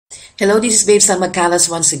Hello, this is Babe San Magcalas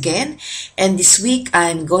once again, and this week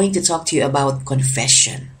I'm going to talk to you about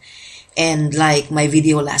confession. And like my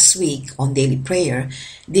video last week on daily prayer,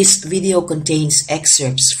 this video contains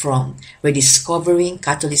excerpts from Rediscovering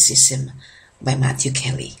Catholicism by Matthew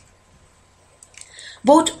Kelly.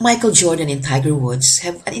 Both Michael Jordan and Tiger Woods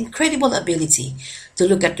have an incredible ability to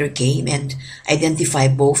look at their game and identify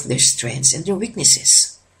both their strengths and their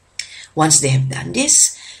weaknesses. Once they have done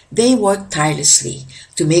this, they work tirelessly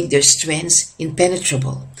to make their strengths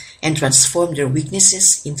impenetrable and transform their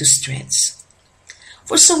weaknesses into strengths.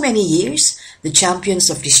 For so many years, the champions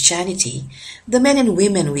of Christianity, the men and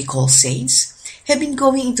women we call saints, have been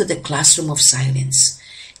going into the classroom of silence,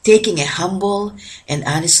 taking a humble and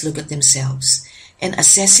honest look at themselves and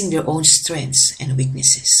assessing their own strengths and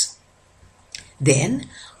weaknesses. Then,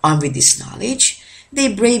 armed with this knowledge,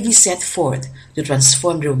 they bravely set forth to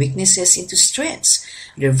transform their weaknesses into strengths,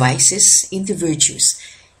 their vices into virtues.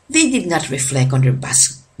 They did not reflect on their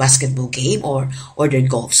basketball game or their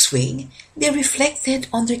golf swing. They reflected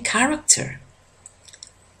on their character.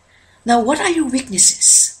 Now, what are your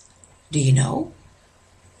weaknesses? Do you know?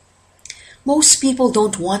 Most people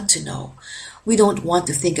don't want to know. We don't want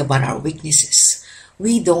to think about our weaknesses.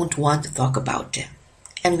 We don't want to talk about them.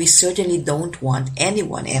 And we certainly don't want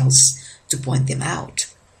anyone else to point them out.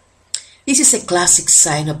 This is a classic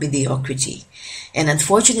sign of mediocrity, and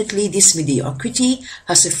unfortunately this mediocrity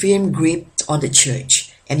has a firm grip on the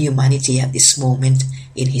church and humanity at this moment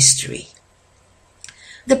in history.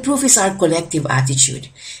 The proof is our collective attitude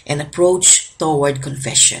and approach toward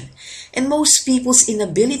confession, and most people's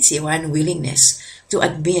inability or unwillingness to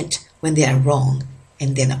admit when they are wrong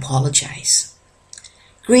and then apologize.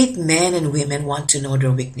 Great men and women want to know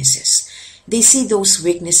their weaknesses. They see those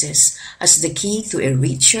weaknesses as the key to a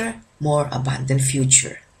richer, more abundant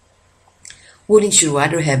future. Wouldn't you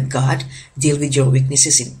rather have God deal with your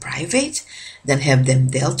weaknesses in private than have them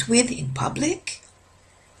dealt with in public?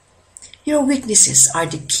 Your weaknesses are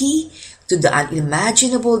the key to the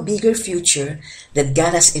unimaginable bigger future that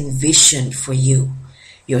God has envisioned for you.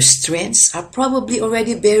 Your strengths are probably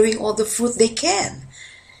already bearing all the fruit they can.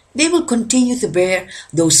 They will continue to bear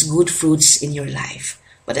those good fruits in your life.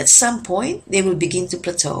 But at some point, they will begin to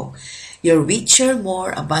plateau. Your richer,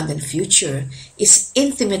 more abundant future is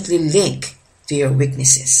intimately linked to your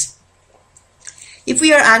weaknesses. If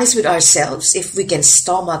we are honest with ourselves, if we can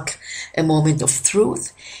stomach a moment of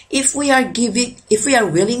truth, if we are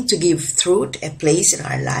willing to give truth a place in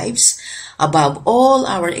our lives above all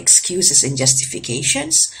our excuses and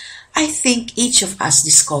justifications, I think each of us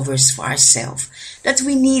discovers for ourselves that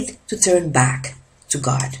we need to turn back to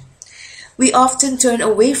God. We often turn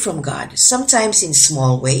away from God, sometimes in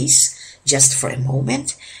small ways, just for a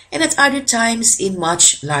moment, and at other times in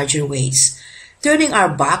much larger ways. Turning our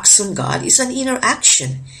backs on God is an inner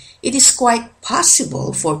action. It is quite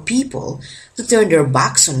possible for people to turn their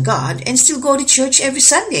backs on God and still go to church every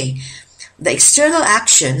Sunday. The external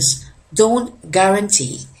actions don't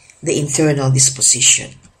guarantee the internal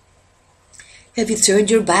disposition. Have you turned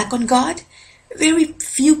your back on God? Very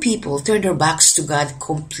few people turn their backs to God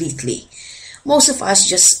completely. Most of us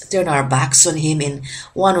just turn our backs on Him in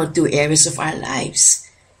one or two areas of our lives.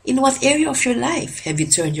 In what area of your life have you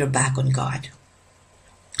turned your back on God?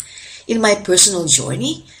 In my personal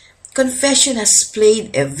journey, confession has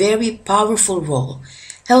played a very powerful role,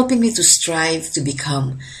 helping me to strive to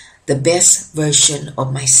become the best version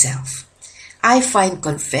of myself. I find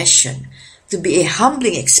confession to be a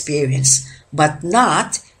humbling experience, but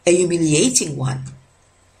not a humiliating one.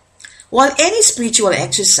 While any spiritual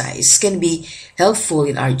exercise can be helpful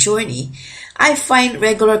in our journey, I find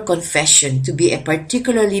regular confession to be a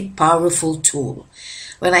particularly powerful tool.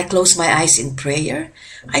 When I close my eyes in prayer,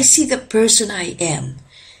 I see the person I am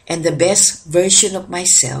and the best version of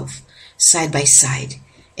myself side by side,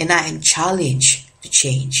 and I am challenged to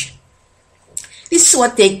change. This is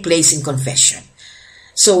what takes place in confession.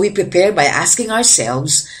 So we prepare by asking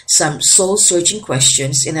ourselves some soul-searching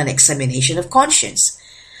questions in an examination of conscience.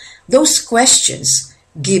 Those questions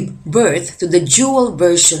give birth to the dual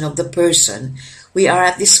version of the person we are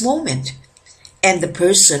at this moment and the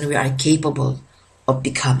person we are capable of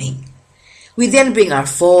becoming. We then bring our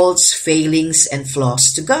faults, failings, and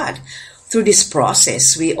flaws to God. Through this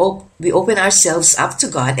process, we open ourselves up to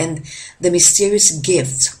God and the mysterious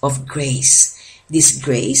gift of grace. This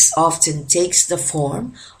grace often takes the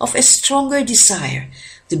form of a stronger desire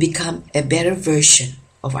to become a better version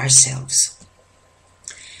of ourselves.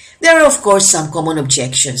 There are, of course, some common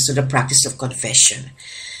objections to the practice of confession.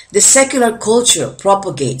 The secular culture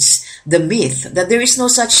propagates the myth that there is no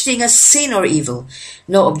such thing as sin or evil,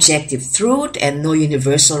 no objective truth, and no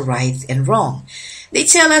universal right and wrong. They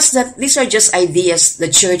tell us that these are just ideas the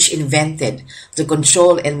church invented to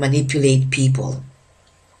control and manipulate people.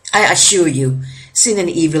 I assure you, sin and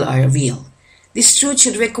evil are real. This truth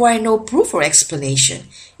should require no proof or explanation.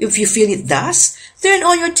 If you feel it does, turn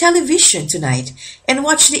on your television tonight and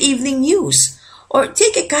watch the evening news, or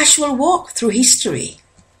take a casual walk through history.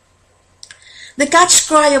 The catch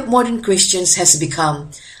cry of modern Christians has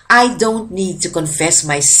become, I don't need to confess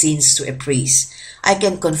my sins to a priest. I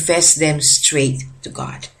can confess them straight to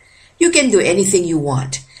God. You can do anything you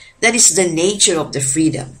want. That is the nature of the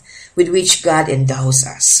freedom with which God endows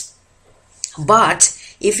us. But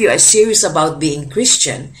if you are serious about being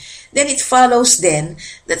Christian, then it follows then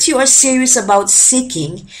that you are serious about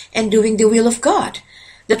seeking and doing the will of God.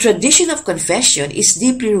 The tradition of confession is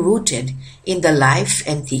deeply rooted in the life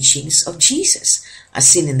and teachings of Jesus, as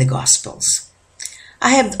seen in the Gospels.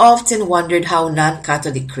 I have often wondered how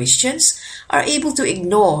non-Catholic Christians are able to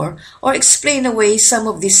ignore or explain away some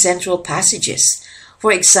of these central passages.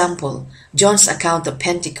 For example, John's account of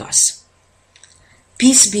Pentecost.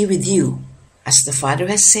 Peace be with you. As the Father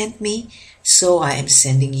has sent me, so I am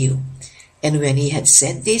sending you. And when he had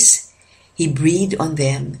said this, he breathed on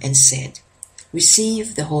them and said,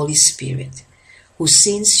 Receive the Holy Spirit. Whose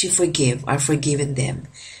sins you forgive are forgiven them,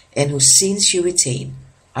 and whose sins you retain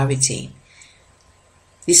are retained.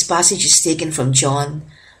 This passage is taken from John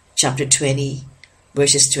chapter 20,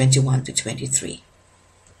 verses 21 to 23.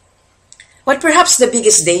 But perhaps the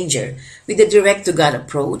biggest danger with the direct-to-God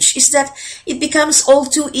approach is that it becomes all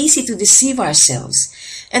too easy to deceive ourselves,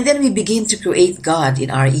 and then we begin to create God in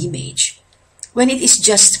our image. When it is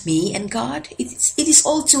just me and God, it is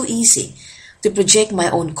all too easy to project my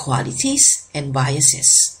own qualities and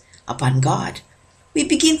biases upon God. We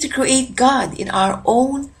begin to create God in our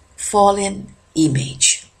own fallen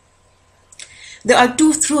image. There are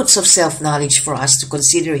two truths of self-knowledge for us to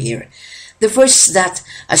consider here. The first is that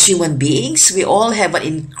as human beings, we all have an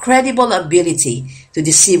incredible ability to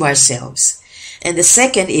deceive ourselves. And the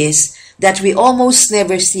second is that we almost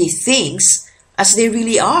never see things as they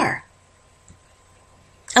really are.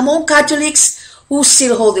 Among Catholics who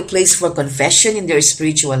still hold a place for confession in their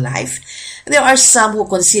spiritual life, there are some who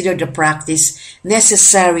consider the practice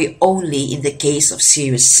necessary only in the case of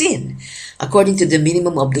serious sin, according to the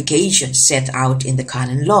minimum obligations set out in the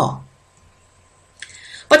canon law.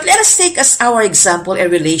 But let us take as our example a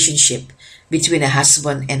relationship between a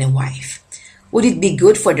husband and a wife. Would it be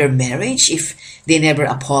good for their marriage if they never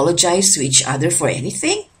apologize to each other for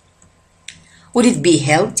anything? Would it be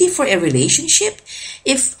healthy for a relationship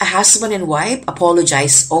if a husband and wife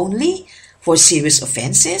apologize only for serious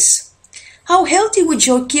offenses? How healthy would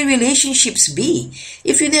your key relationships be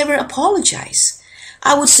if you never apologize?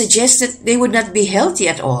 I would suggest that they would not be healthy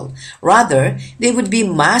at all. Rather, they would be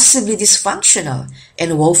massively dysfunctional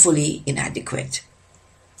and woefully inadequate.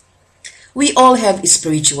 We all have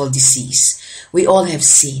spiritual disease. We all have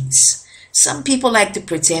sins. Some people like to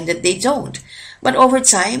pretend that they don't, but over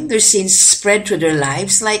time, their sins spread through their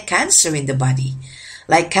lives like cancer in the body.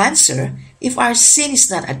 Like cancer, if our sin is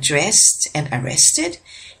not addressed and arrested,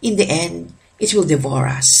 in the end, it will devour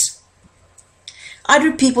us.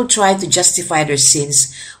 Other people try to justify their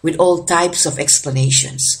sins with all types of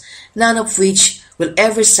explanations, none of which will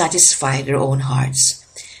ever satisfy their own hearts.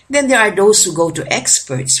 Then there are those who go to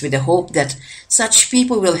experts with the hope that such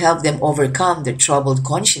people will help them overcome their troubled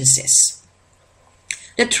consciences.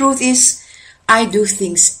 The truth is, I do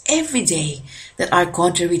things every day that are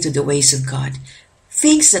contrary to the ways of God,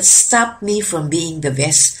 things that stop me from being the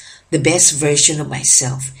best version of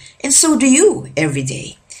myself, and so do you every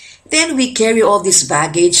day. Then we carry all this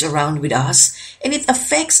baggage around with us, and it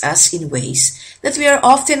affects us in ways that we are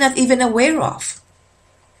often not even aware of.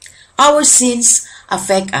 Our sins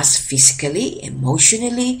affect us physically,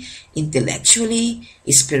 emotionally, intellectually,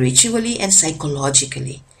 spiritually, and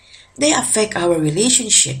psychologically. They affect our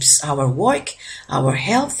relationships, our work, our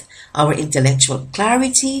health, our intellectual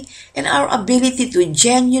clarity, and our ability to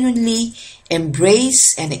genuinely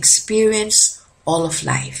embrace and experience all of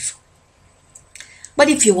life. But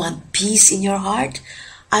if you want peace in your heart,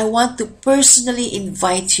 I want to personally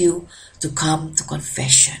invite you to come to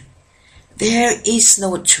confession. There is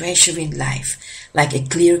no treasure in life like a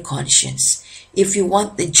clear conscience. If you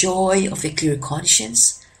want the joy of a clear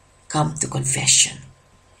conscience, come to confession.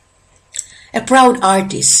 A proud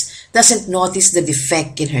artist doesn't notice the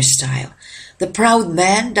defect in her style. The proud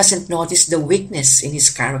man doesn't notice the weakness in his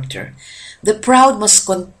character. The proud must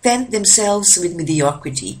content themselves with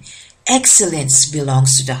mediocrity. Excellence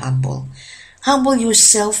belongs to the humble. Humble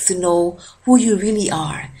yourself to know who you really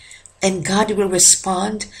are, and God will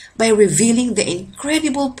respond by revealing the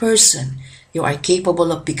incredible person you are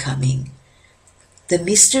capable of becoming. The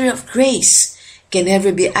mystery of grace can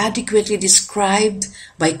never be adequately described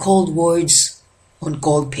by cold words on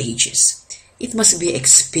cold pages. It must be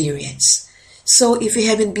experienced. So if you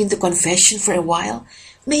haven't been to confession for a while,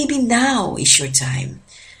 maybe now is your time.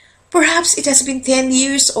 Perhaps it has been 10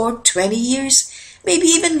 years or 20 years, maybe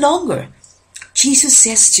even longer. Jesus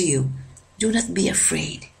says to you, do not be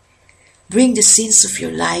afraid. Bring the sins of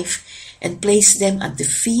your life and place them at the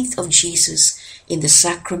feet of Jesus in the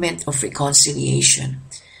sacrament of reconciliation.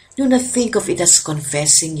 Do not think of it as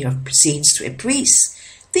confessing your sins to a priest.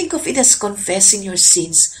 Think of it as confessing your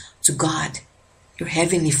sins to God, your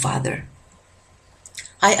Heavenly Father.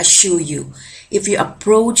 I assure you, if you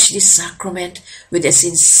approach this sacrament with a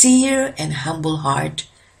sincere and humble heart,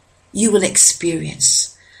 you will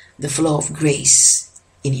experience the flow of grace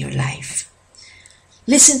in your life.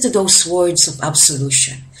 Listen to those words of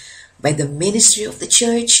absolution. By the ministry of the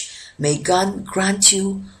Church, may God grant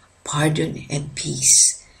you pardon and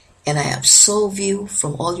peace. And I absolve you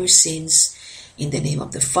from all your sins in the name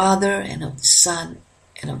of the Father, and of the Son,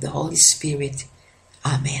 and of the Holy Spirit.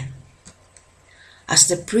 Amen. As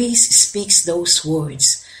the priest speaks those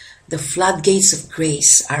words, the floodgates of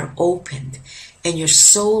grace are opened, and your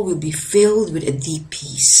soul will be filled with a deep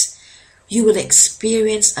peace. You will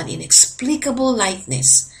experience an inexplicable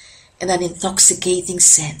lightness and an intoxicating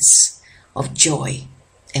sense of joy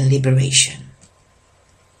and liberation.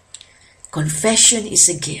 Confession is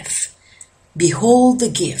a gift. Behold the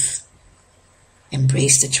gift.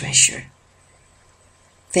 Embrace the treasure.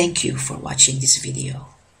 Thank you for watching this video.